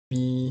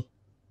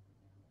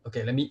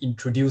okay, let me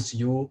introduce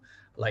you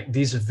like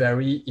this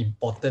very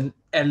important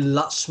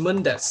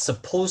enlargement that's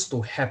supposed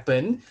to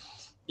happen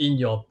in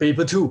your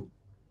paper 2.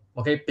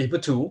 Okay, paper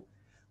 2,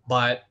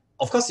 but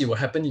of course it will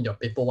happen in your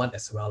paper 1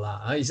 as well.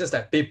 It's just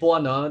that paper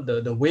 1,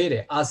 the way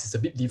they ask is a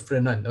bit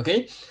different.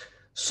 Okay,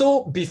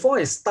 so before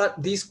I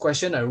start this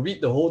question, I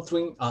read the whole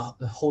thing,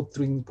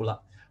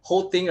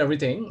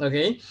 everything.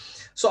 Okay,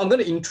 so I'm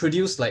going to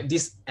introduce like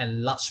this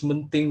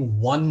enlargement thing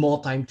one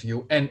more time to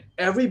you, and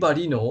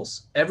everybody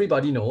knows,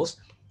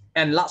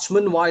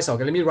 enlargement wise,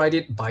 okay, let me write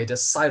it by the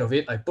side of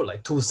it. I put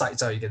like 2 sides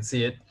so you can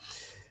see it.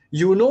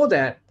 You know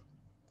that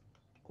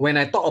when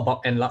I talk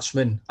about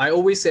enlargement, I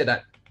always say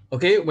that,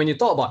 okay, when you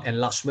talk about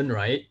enlargement,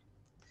 right,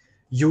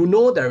 you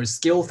know there is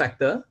scale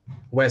factor,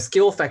 where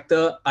scale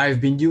factor,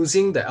 I've been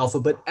using the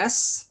alphabet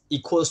S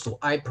equals to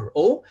I per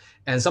O,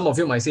 and some of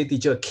you might say,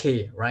 teacher,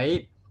 K,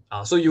 right?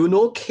 So you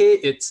know K,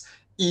 it's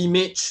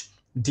image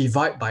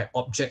divided by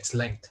object's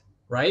length,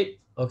 right?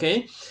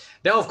 Okay.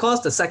 Then of course,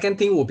 the second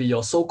thing will be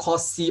your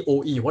so-called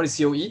COE. What is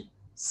COE?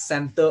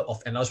 Center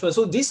of enlargement.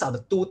 So these are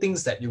the 2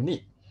 things that you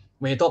need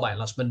when you talk about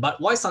enlargement. But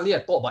why suddenly I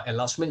talk about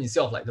enlargement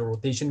instead of like the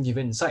rotation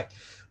given inside?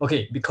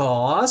 Okay,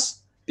 because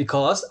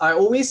I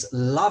always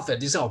laugh at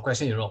this kind of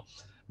question,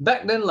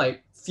 Back then,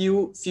 like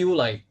few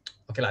like,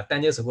 okay, like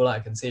 10 years ago, I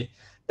can say,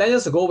 10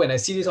 years ago when I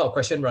see this kind of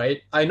question,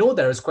 right, I know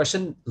there is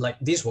question like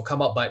this will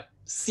come up, but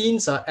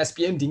since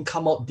SPM didn't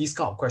come out this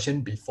kind of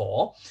question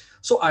before,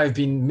 so I've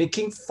been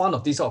making fun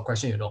of this kind of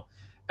question,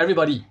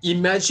 Everybody,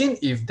 imagine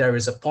if there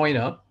is a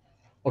pointer,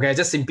 okay, I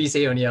just simply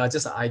say only,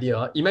 just an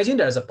idea. Imagine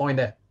there is a point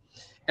there,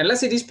 and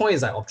let's say this point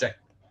is like object.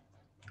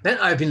 Then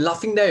I've been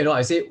laughing there,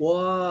 I say,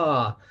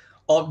 wow,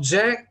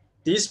 object,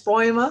 this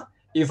point,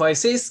 if I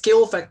say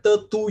scale factor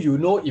 2,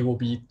 it will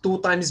be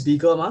 2 times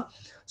bigger,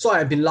 So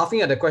I've been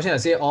laughing at the question. I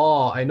say,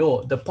 oh, I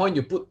know, the point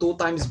you put 2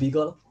 times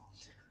bigger.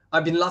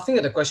 I've been laughing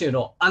at the question,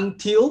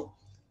 until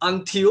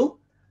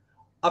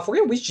I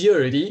forget which year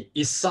already,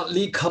 it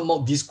suddenly come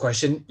out this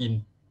question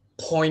in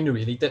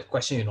point-related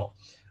question,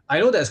 I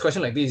know there's a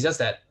question like this, it's just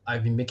that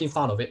I've been making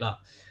fun of it.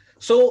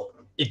 So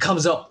it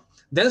comes out.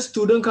 Then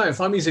student come in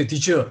front of me and say,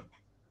 teacher,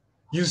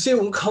 you say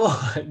won't come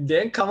out,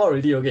 then come out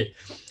already, okay.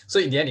 So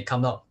in the end, it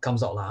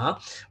comes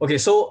out. Okay,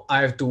 so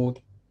I have to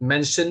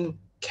mention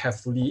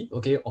carefully,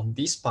 okay, on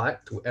this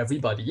part to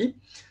everybody.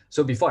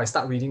 So before I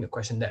start reading the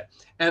question there.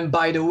 And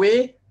by the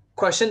way,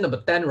 question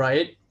number 10,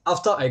 right,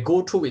 after I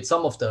go through with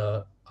some of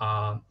the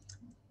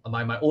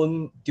my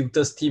own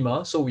tutors team,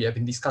 so we have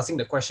been discussing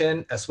the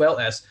question, as well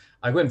as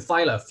I go and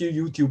find a few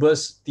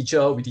YouTubers,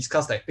 teacher, we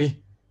discuss like, hey,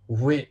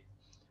 wait,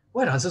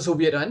 why the answer so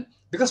weird, man?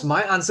 Because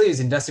my answer is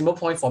in decimal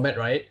point format,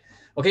 right?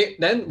 Okay,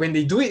 then when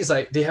they do it, it's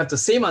like they have the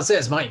same answer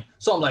as mine.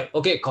 So I'm like,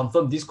 okay,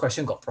 confirm this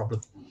question got problem.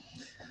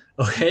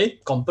 Okay,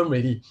 confirm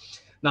ready.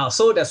 Now,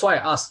 so that's why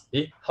I asked,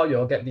 how you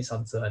all get this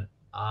answer?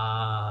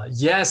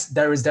 Yes,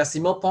 there is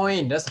decimal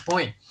point. That's the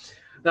point.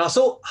 Now,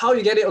 so how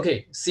you get it?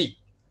 Okay, see,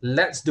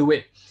 let's do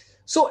it.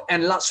 So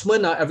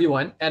enlargement,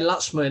 everyone,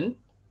 enlargement,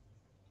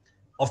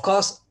 of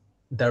course,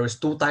 there is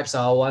 2 types.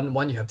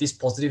 One, you have this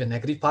positive and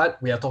negative part.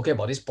 We are talking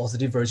about this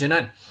positive version.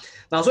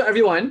 Now, so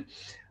everyone,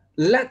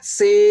 let's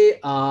say,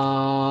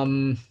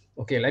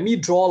 okay, let me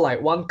draw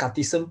like one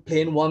Cartesian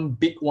plane, one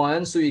big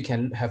one, so you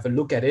can have a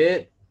look at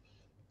it.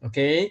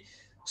 Okay,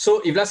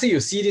 so if let's say you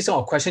see this kind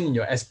of question in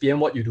your SPM,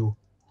 what you do?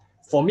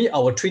 For me, I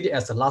will treat it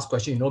as the last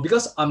question,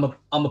 because I'm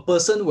a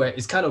person where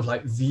it's kind of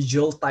like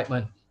visual type,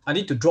 man. I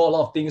need to draw a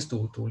lot of things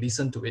to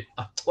listen to it.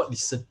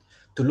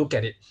 To look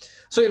at it.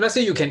 So if let's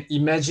say you can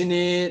imagine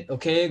it,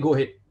 okay, go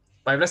ahead.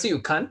 But if let's say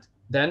you can't,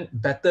 then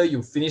better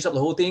you finish up the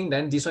whole thing,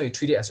 then this one you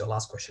treat it as your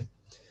last question.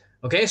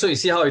 Okay, so you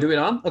see how I do it,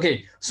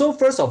 Okay, so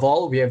first of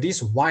all, we have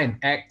this y and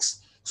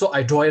x. So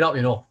I draw it out,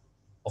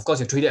 Of course,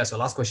 you treat it as your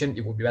last question,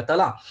 it would be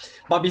better.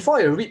 But before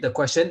I read the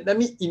question, let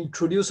me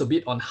introduce a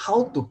bit on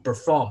how to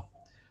perform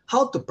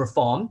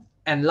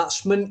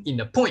enlargement in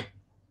a point.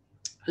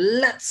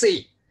 Let's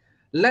say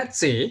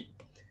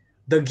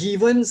the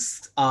given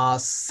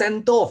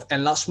center of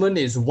enlargement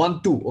is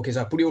 1, 2. Okay,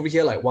 so I put it over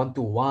here like 1,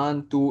 2,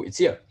 1, 2, it's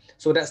here.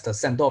 So that's the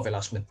center of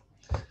enlargement.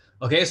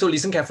 Okay, so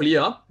listen carefully.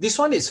 This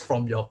one is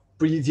from your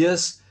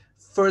previous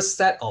first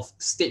set of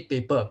state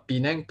paper,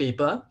 Penang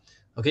paper.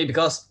 Okay,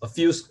 because a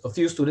few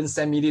students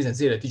sent me this and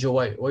say, teacher,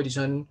 why this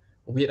one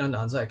weird on the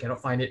answer? I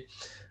cannot find it.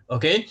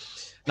 Okay,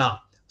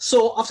 now,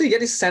 so after you get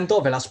this center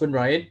of enlargement,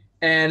 right?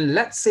 And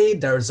let's say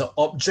there's an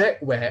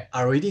object where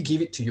I already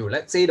give it to you.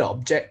 Let's say the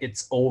object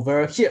it's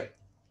over here.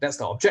 That's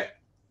the object.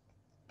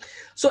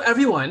 So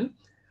everyone,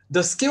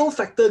 the scale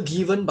factor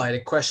given by the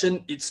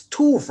question, it's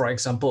 2, for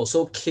example.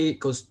 So K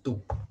equals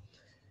 2.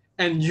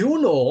 And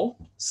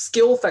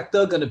scale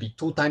factor going to be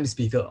 2 times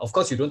bigger. Of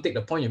course, you don't take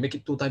the point, you make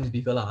it 2 times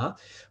bigger.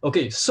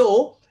 Okay,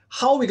 so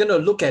how are we going to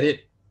look at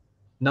it?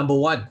 Number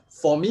 1,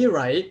 for me,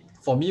 right,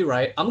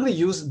 I'm going to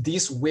use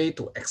this way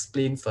to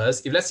explain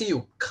first. If let's say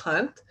you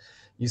can't,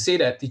 you say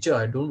that, teacher,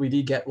 I don't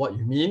really get what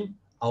you mean,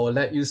 I will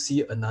let you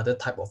see another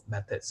type of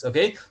methods.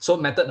 Okay, so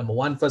method number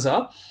 1 first.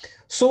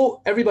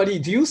 So everybody,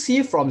 do you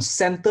see from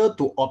center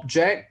to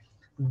object,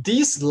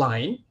 this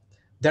line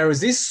there is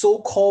this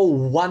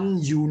so-called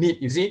 1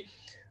 unit. You see,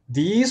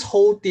 this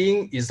whole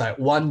thing is like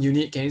 1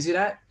 unit. Can you see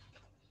that?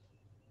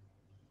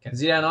 Can you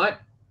see that or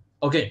not?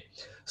 Okay,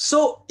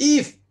 so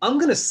if I'm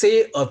gonna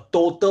say a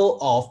total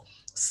of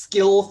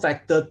skill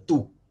factor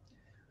 2,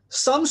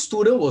 some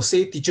student will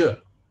say,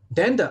 teacher,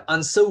 then the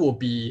answer will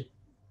be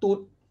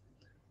 2.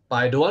 But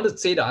I don't want to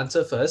say the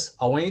answer first.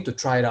 I want you to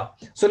try it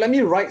out. So let me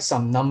write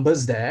some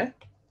numbers there.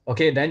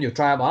 Okay, then you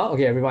try them out.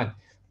 Okay, everyone.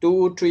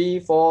 2, 3,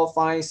 4,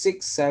 5,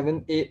 6,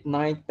 7, 8,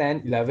 9,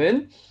 10,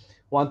 11.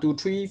 1, 2,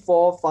 3,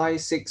 4,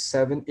 5, 6,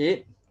 7,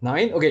 8,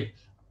 9. Okay.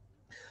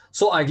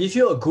 So I give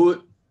you a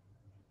good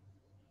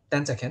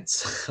 10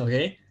 seconds.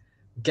 Okay.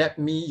 Get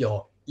me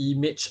your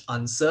image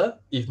answer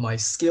if my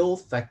skill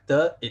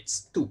factor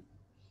is 2.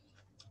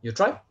 You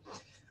try?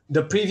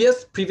 The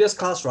previous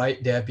class,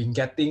 right? They have been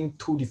getting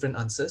 2 different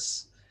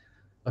answers.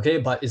 Okay,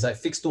 but it's like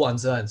fixed 2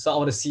 answer, and so I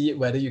want to see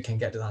whether you can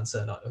get the answer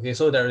or not. Okay,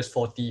 so there is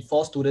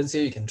 44 students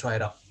here. You can try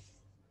it out.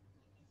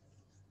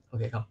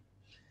 Okay, come.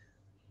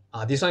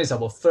 This one is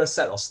our first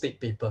set of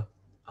state paper.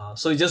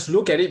 So you just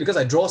look at it because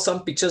I draw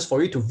some pictures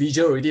for you to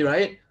visual already,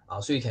 right?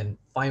 So you can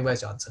find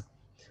where's your answer.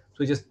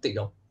 So you just take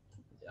your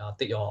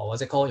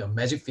what's it called? Your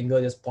magic finger,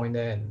 just point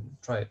there and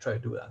try to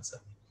do the answer.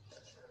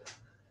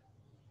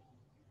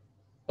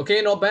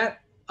 Okay, not bad.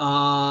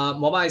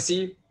 Mama, I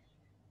see.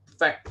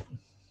 Fact.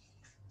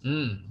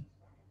 Hui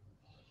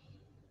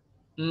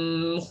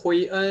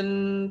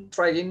En,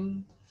 try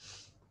again.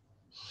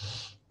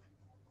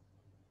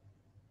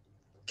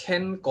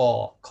 Ken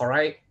Go,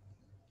 correct.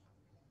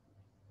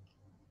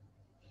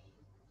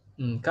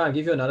 Can I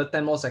give you another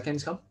 10 more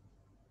seconds? Come.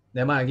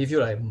 Then I give you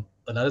like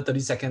another 30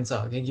 seconds.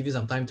 Okay, give you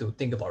some time to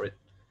think about it.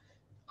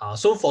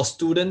 So for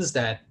students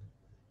that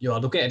you are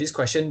looking at this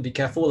question, be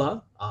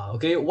careful.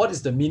 Okay, what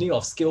is the meaning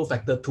of skill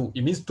factor 2?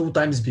 It means 2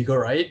 times bigger,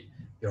 right?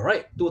 You're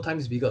right, 2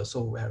 times bigger.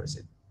 So where is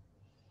it?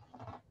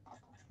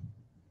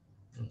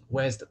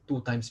 Where's the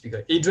 2 times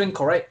bigger? Adrian,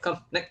 correct.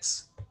 Come,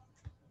 next.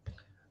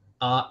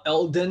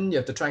 Eldon, you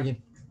have to try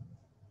again.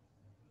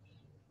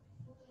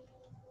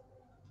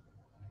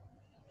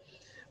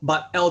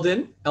 But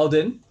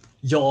Eldon,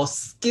 your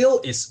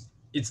skill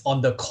it's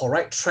on the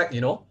correct track,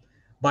 you know,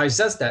 but it's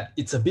just that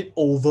it's a bit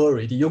over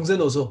already. Yongzhen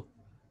also,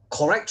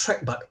 correct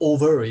track, but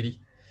over already.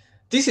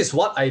 This is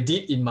what I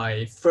did in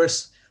my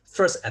first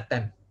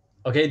attempt.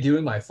 Okay,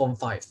 during my Form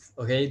 5.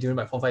 Okay, during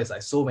my Form 5 is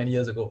like so many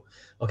years ago.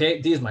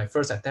 Okay, this is my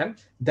first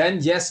attempt. Then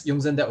yes,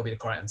 Yongzhen, that will be the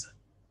correct answer.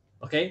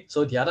 Okay,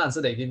 so the other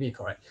answer they gave me is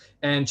correct.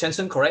 And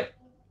Chenson, correct?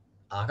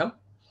 Come.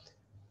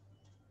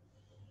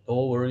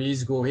 No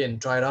worries, go ahead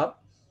and try it out.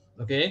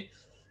 Okay,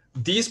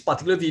 this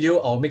particular video,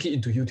 I'll make it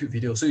into YouTube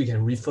video so you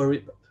can refer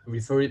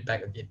it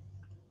back again.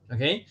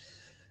 Okay.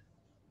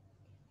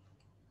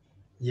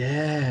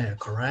 Yeah,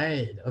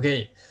 correct.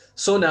 Okay.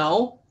 So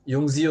now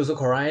Yongzi also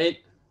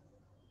correct.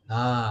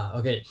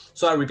 Okay.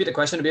 So I repeat the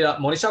question a bit.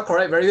 Monisha,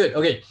 correct. Very good.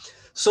 Okay.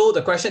 So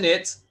the question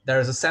is, there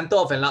is a center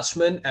of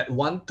enlargement at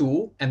 1,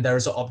 2, and there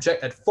is an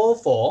object at 4,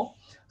 4.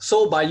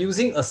 So by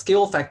using a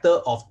scale factor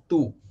of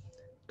 2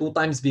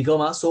 times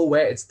bigger, so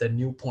where it's the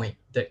new point,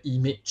 the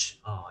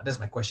image? That's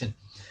my question.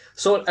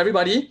 So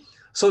everybody,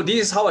 so this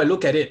is how I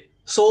look at it.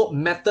 So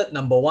method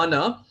number 1,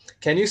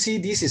 can you see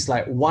this is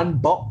like 1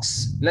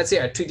 box? Let's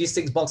say I treat this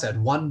 6 box as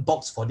 1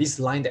 box for this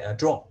line that I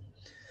draw.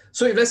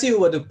 So if let's say you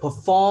were to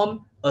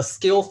perform a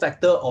scale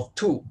factor of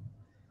 2,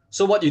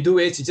 so what you do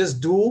is you just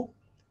do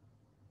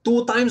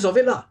 2 times of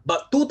it.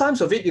 But 2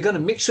 times of it, you're going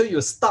to make sure you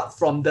start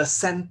from the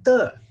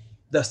center.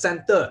 The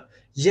center.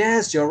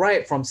 Yes, you're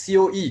right, from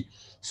COE.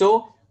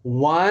 So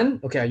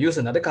 1, okay, I use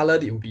another color.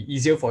 It will be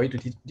easier for you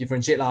to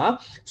differentiate.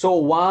 So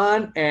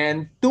 1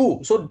 and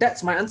 2. So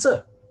that's my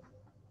answer.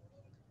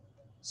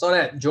 So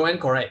that Joanne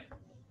correct.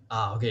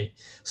 Okay.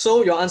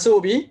 So your answer will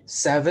be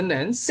 7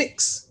 and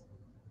 6.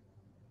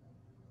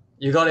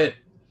 You got it.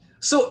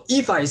 So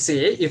if I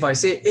say,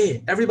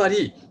 hey,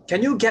 everybody,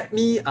 can you get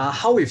me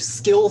how with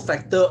scale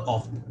factor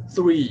of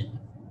 3?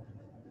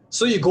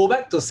 So you go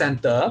back to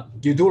center,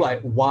 you do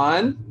like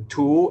 1,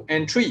 2,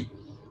 and 3.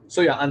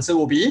 So your answer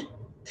will be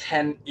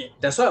 10, 8.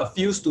 That's why a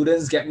few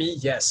students get me,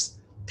 yes,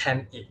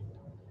 10, 8.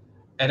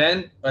 And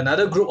then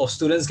another group of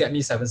students get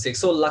me 7, 6.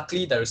 So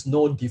luckily there is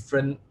no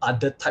different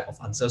other type of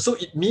answer. So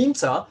it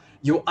means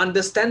you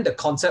understand the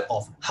concept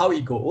of how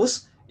it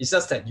goes. It's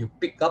just that you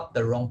pick up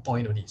the wrong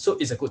point only. So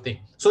it's a good thing.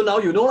 So now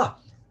you know,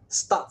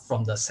 start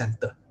from the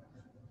center.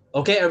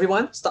 Okay,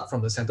 everyone, start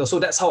from the center. So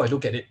that's how I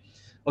look at it.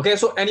 Okay,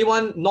 so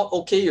anyone not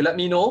okay, you let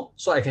me know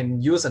so I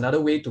can use another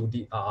way to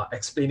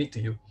explain it to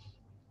you.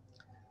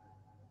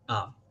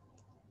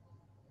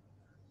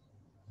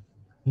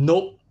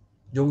 Nope,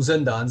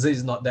 Yongzhen, the answer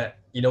is not that.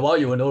 In a while,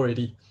 you will know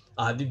already.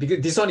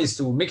 Because this one is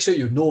to make sure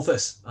you know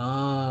first.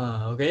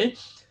 Okay.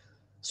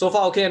 So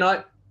far, okay or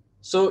not?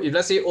 So if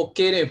let's say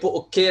okay, then you put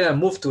okay and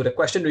move to the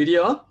question already.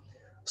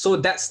 So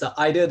that's the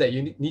idea that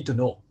you need to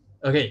know.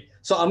 Okay.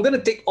 So I'm going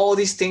to take all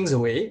these things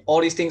away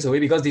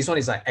because this one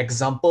is an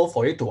example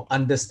for you to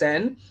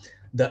understand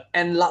the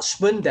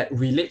enlargement that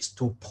relates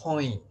to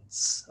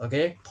points.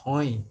 Okay,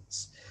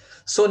 points.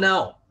 So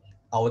now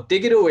I will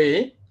take it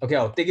away. Okay,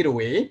 I'll take it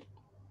away.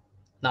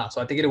 Now,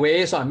 so I take it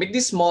away. So I make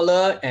this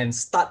smaller and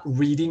start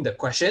reading the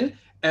question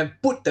and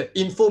put the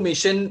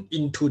information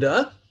into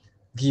the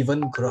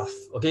given graph.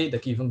 Okay, the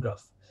given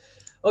graph.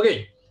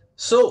 Okay,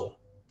 so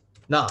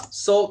now,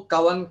 so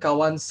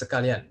kawan-kawan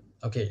sekalian.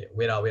 Okay,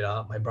 wait,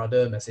 my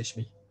brother messaged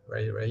me.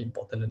 Very, very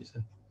important to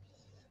listen.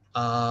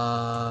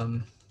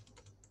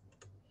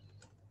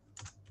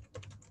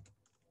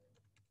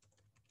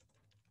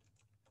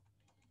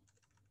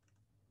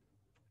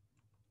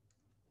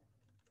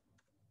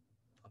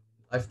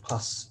 Live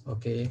pass,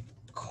 okay,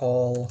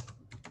 call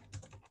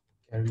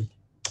Gary.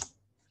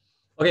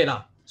 Okay,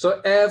 now,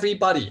 so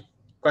everybody,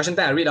 question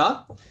 10, I read.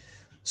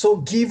 So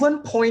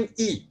given point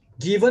E,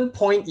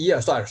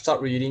 so I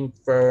start reading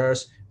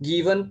first.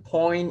 Given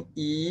point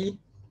E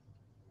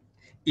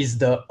is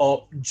the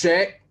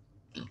object,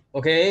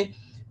 okay?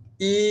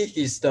 E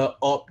is the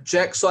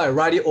object, so I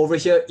write it over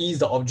here. E is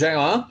the object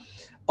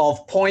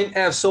of point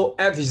F. So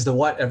F is the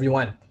what,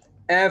 everyone?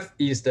 F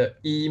is the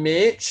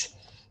image,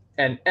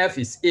 and F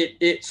is 8,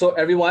 8. So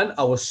everyone,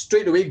 I will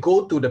straight away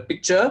go to the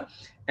picture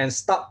and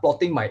start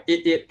plotting my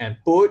 8, 8 and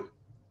put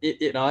 8,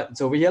 8.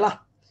 It's over here lah.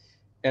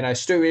 And I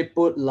straight away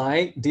put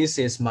like, this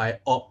is my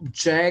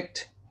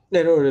object.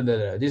 No.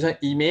 This one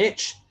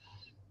image.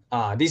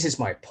 This is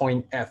my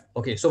point F.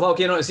 Okay, so far,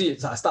 okay, now see,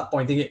 so I start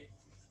pointing it.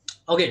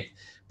 Okay,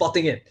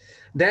 plotting it.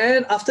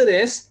 Then after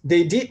this,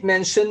 they did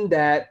mention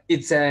that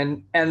it's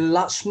an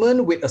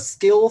enlargement with a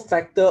scale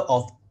factor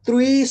of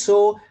 3.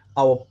 So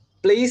I will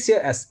place here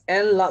as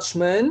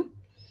enlargement,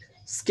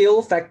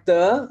 scale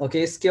factor.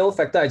 Okay, scale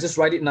factor, I just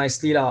write it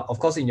nicely. Of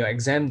course, in your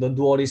exam, don't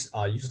do all this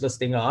useless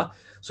thing.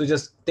 So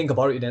just think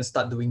about it and then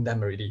start doing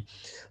them already.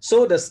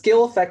 So the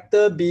scale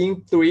factor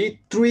being 3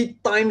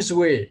 times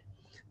way.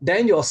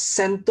 Then your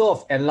center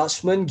of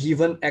enlargement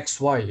given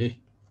XY.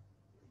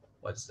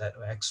 What's that?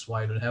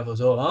 XY don't have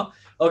also,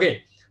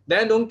 Okay,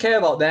 then don't care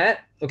about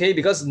that, okay,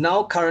 because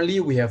now currently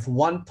we have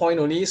 1 point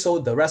only, so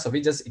the rest of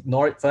it, just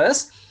ignore it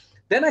first.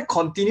 Then I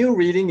continue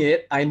reading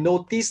it. I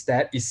notice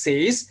that it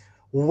says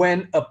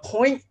when a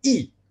point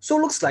E, so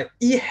looks like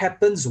E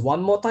happens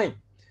one more time.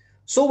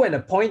 So when a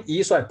point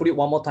E, so I put it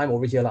one more time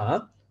over here.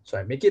 So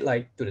I make it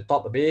like to the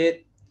top a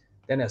bit.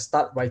 Then I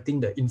start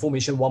writing the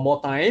information one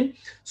more time.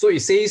 So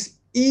it says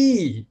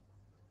E.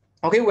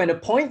 Okay, when a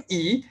point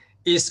E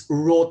is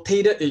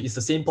rotated, it's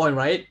the same point,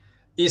 right?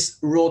 Is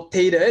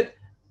rotated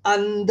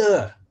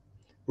under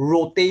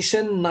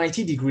rotation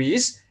 90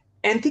 degrees,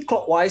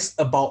 anti-clockwise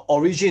about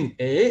origin.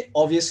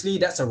 Obviously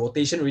that's a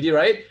rotation already,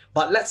 right?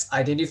 But let's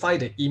identify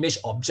the image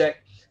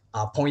object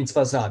points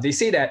first. They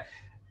say that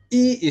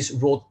E is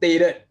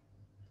rotated.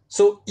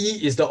 So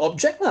E is the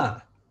object.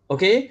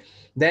 Okay,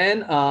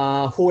 then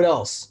who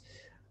else?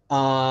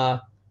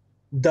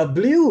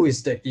 W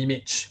is the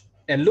image.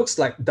 And looks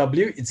like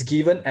W is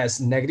given as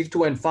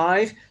 -2 and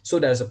 5. So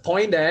there's a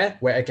point there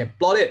where I can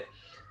plot it.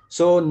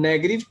 So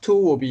 -2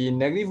 will be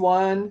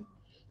 -1,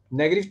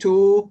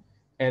 -2,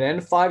 and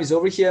then 5 is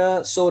over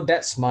here. So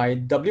that's my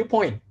W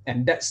point,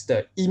 and that's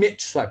the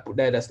image. So I put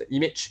there, that's the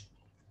image.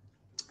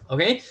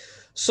 Okay,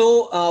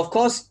 so of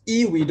course,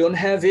 E, we don't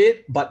have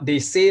it, but they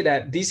say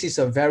that this is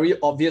a very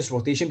obvious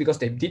rotation because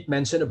they did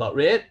mention about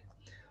it.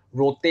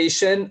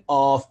 Rotation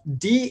of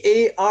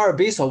DAR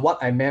based on what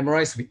I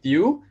memorized with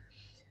you.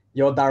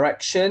 Your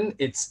direction,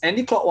 it's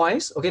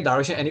anti-clockwise, okay,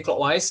 direction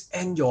anti-clockwise,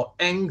 and your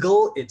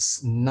angle,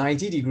 it's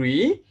 90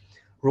 degree.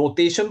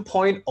 Rotation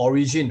point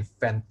origin,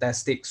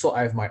 fantastic. So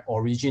I have my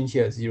origin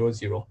here, 0,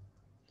 0.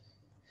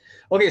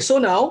 Okay,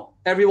 so now,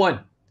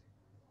 everyone,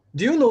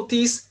 do you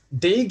notice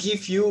they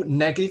give you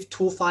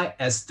 -25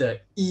 as the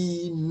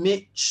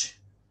image?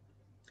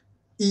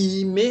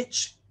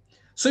 Image.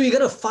 So you're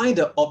going to find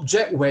the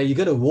object where you're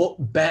going to work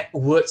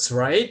backwards,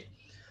 right?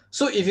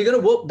 So if you're going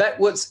to work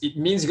backwards, it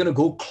means you're going to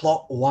go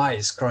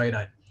clockwise,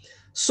 correct?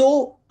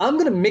 So I'm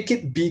going to make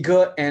it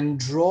bigger and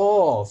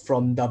draw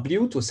from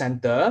W to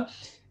center.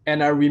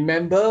 And I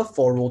remember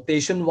for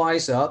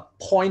rotation-wise,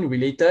 point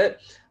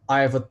related,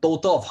 I have a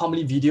total of how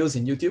many videos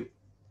in YouTube?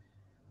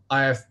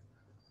 I have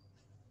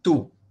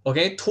 2,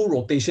 okay? 2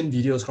 rotation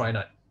videos,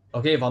 correct?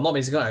 Okay, if I'm not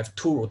mistaken, I have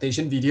 2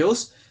 rotation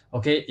videos,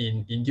 okay,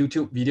 in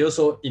YouTube videos.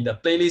 So in the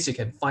playlist, you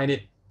can find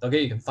it,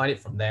 okay? You can find it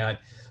from there.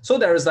 So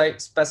there is like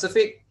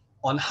specific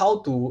on how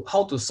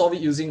to solve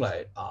it using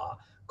like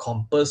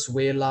compass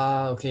way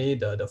okay,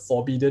 the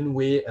forbidden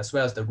way as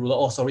well as the ruler.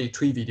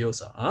 3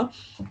 videos.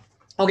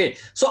 Okay,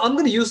 so I'm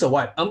going to use the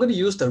what? I'm going to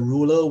use the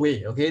ruler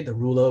way, okay, the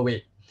ruler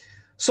way.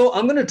 So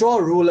I'm going to draw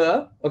a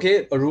ruler,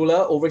 okay, a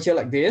ruler over here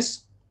like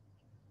this.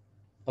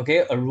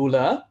 Okay, a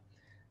ruler.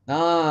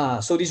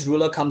 So this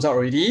ruler comes out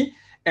already.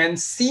 And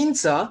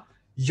since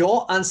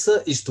your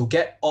answer is to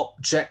get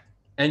object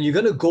and you're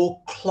going to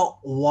go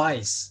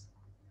clockwise,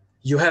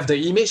 you have the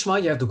image,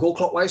 you have to go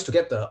clockwise to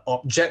get the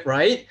object,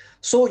 right?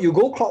 So you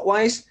go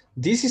clockwise,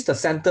 this is the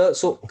center.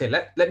 So, okay,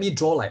 let me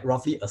draw like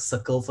roughly a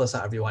circle first,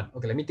 everyone.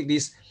 Okay, let me take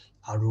this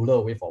ruler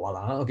away for a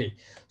while. Okay,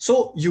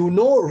 so you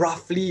know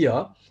roughly,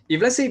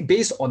 if let's say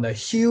based on a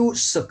huge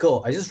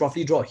circle, I just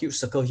roughly draw a huge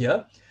circle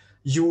here,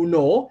 you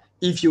know,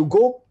 if you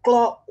go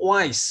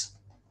clockwise,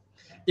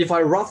 If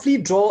I roughly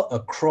draw a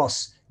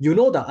cross, you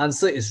know the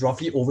answer is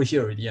roughly over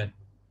here already. And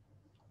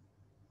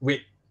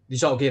wait,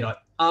 Disha, okay, not?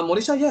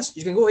 Monisha, yes,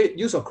 you can go ahead,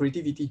 use your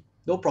creativity,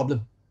 no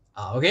problem.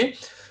 Okay,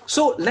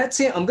 so let's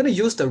say I'm going to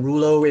use the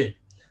ruler way.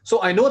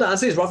 So I know the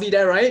answer is roughly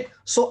there, right?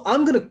 So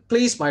I'm going to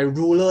place my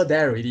ruler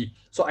there already.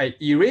 So I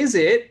erase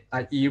it,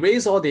 I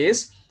erase all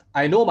this.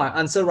 I know my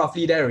answer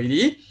roughly there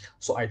already.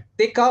 So I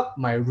take up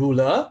my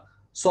ruler.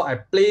 So I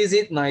place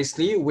it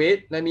nicely.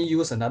 Wait, let me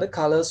use another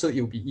color so it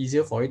will be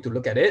easier for you to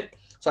look at it.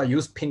 So I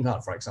use pink,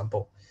 for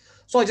example.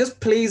 So I just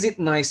place it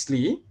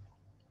nicely.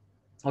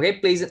 Okay,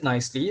 place it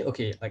nicely.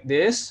 Okay, like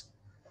this.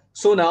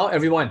 So now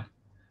everyone,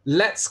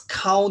 let's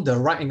count the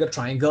right angle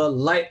triangle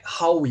like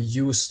how we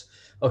used,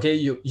 okay,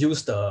 you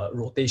use the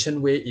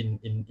rotation way in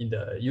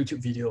the YouTube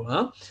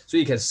video. So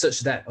you can search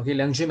that, okay,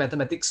 Liang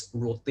mathematics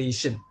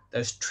rotation.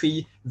 There's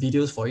 3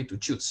 videos for you to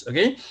choose,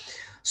 okay?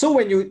 So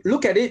when you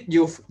look at it,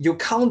 you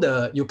count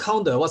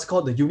the what's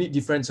called the unit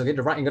difference, okay,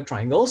 the right angle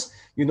triangles.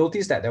 You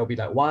notice that there will be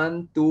like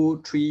 1,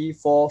 2, 3,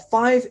 4,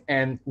 5,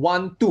 and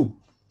 1, 2.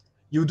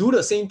 You do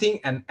the same thing,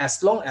 and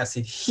as long as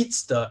it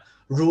hits the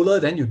ruler,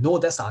 then you know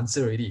that's the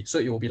answer already. So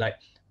it will be like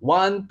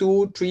 1,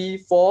 2, 3,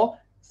 4,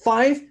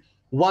 5,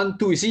 1,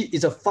 2. You see,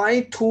 it's a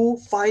 5, 2,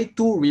 5,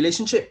 2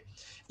 relationship.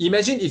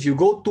 Imagine if you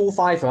go 2,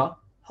 5,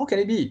 how can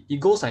it be? It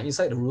goes like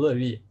inside the ruler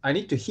already. I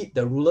need to hit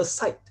the ruler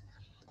side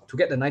to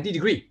get the 90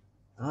 degree.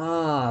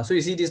 So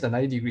you see this is the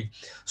 90 degree.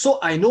 So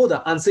I know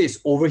the answer is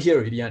over here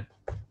already.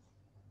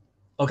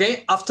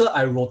 Okay, after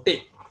I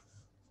rotate,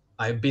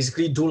 I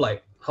basically do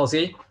like, how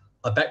say,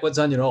 a backwards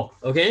one,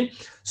 okay?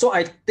 So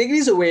I take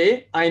this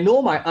away. I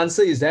know my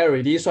answer is there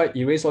already, so I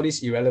erase all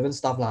this irrelevant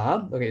stuff.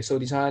 Okay, so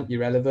this one,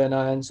 irrelevant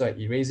one, so I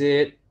erase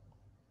it.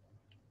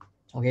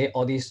 Okay,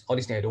 all this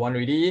thing I don't want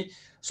already.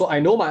 So I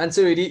know my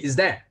answer already is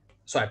there.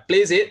 So I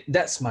place it.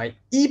 That's my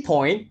E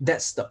point.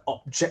 That's the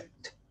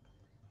object.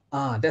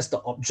 That's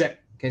the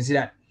object. Can you see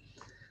that?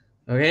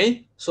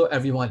 Okay, so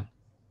everyone,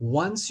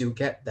 once you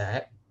get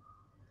that,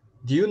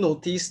 do you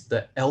notice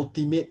the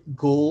ultimate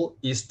goal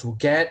is to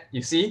get,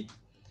 you see,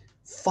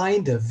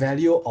 find the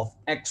value of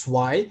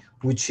xy,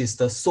 which is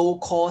the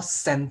so-called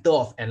center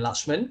of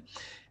enlargement.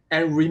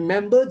 And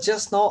remember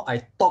just now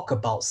I talked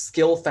about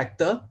scale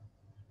factor.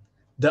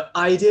 The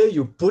idea,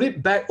 you put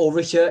it back over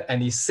here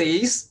and it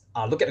says,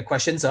 look at the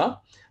questions.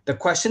 The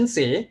questions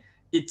say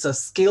it's a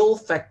scale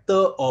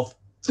factor of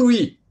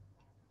 3.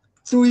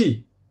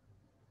 3.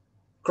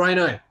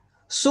 Correct.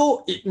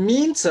 So it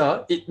means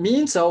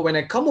when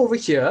I come over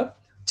here,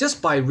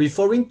 just by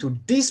referring to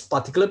this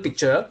particular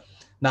picture,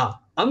 now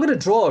I'm going to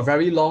draw a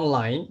very long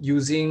line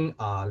using,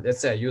 let's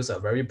say I use a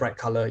very bright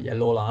color,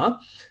 yellow.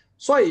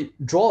 So I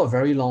draw a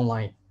very long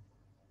line.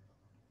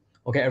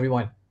 Okay,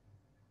 everyone.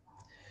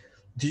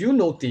 Do you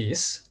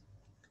notice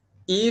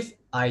if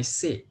I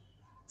say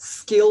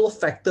scale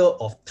factor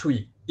of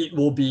 3, it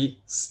will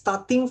be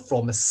starting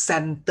from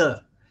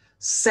center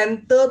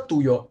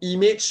to your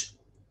image.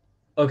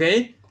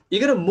 Okay, you're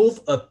going to move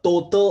a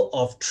total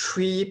of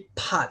 3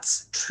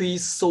 parts, 3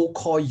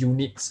 so-called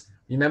units.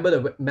 Remember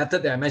the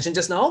method that I mentioned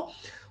just now?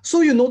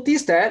 So you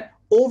notice that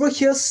over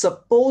here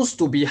supposed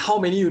to be how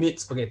many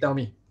units? Okay, tell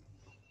me.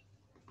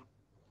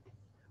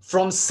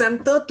 From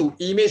center to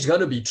image,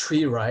 going to be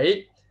 3,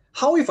 right?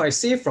 How if I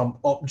say from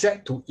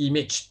object to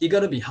image, it's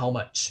going to be how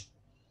much?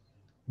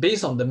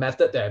 Based on the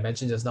method that I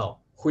mentioned just now.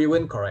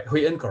 Hui-en correct.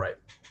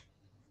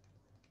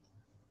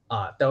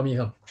 Tell me.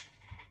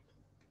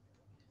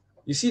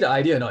 You see the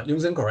idea or not?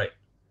 Yung-sen correct.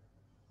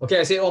 Okay,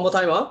 I say it one more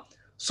time.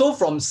 So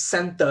from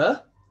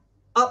center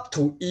up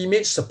to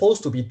image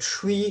supposed to be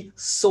 3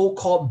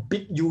 so-called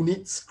big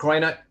units,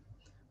 correct?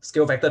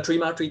 Scale factor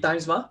 3 3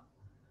 times.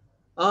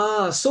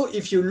 So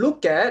if you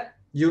look at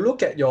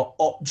your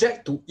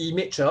object to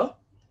image,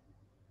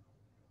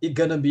 it's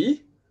gonna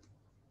be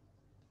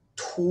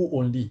 2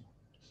 only.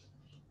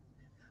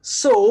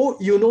 So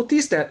you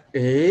notice that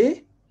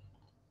if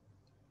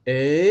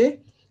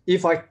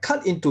I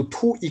cut into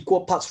 2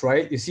 equal parts,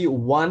 right? You see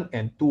 1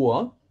 and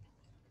 2.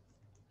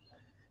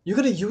 You're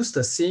going to use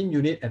the same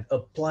unit and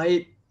apply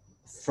it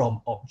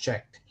from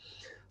object.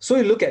 So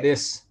you look at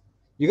this.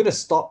 You're going to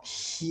stop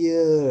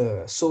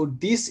here. So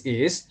this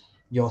is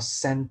your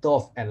center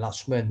of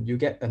enlargement. You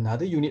get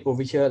another unit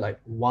over here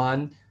like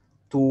 1,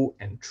 2,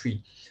 and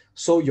 3.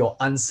 So your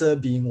answer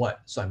being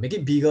what? So I make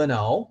it bigger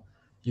now.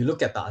 You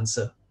look at the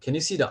answer. Can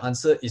you see the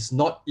answer is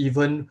not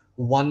even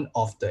one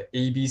of the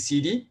A, B,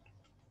 C, D?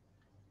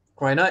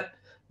 Correct?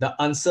 The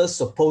answer is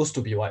supposed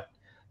to be what?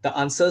 The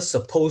answer is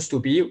supposed to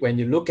be, when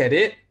you look at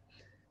it,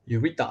 you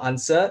read the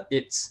answer,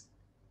 it's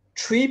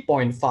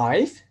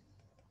 3.5.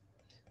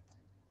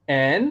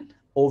 And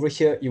over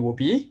here, it will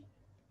be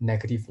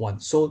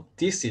 -1. So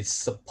this is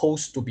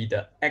supposed to be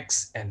the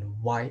X and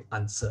Y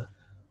answer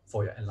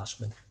for your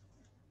enlargement.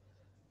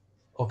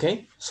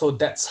 Okay, so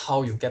that's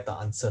how you get the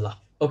answer.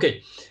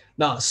 Okay,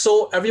 now,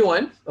 so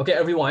everyone,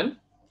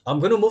 I'm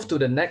going to move to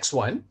the next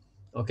one.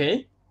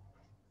 Okay,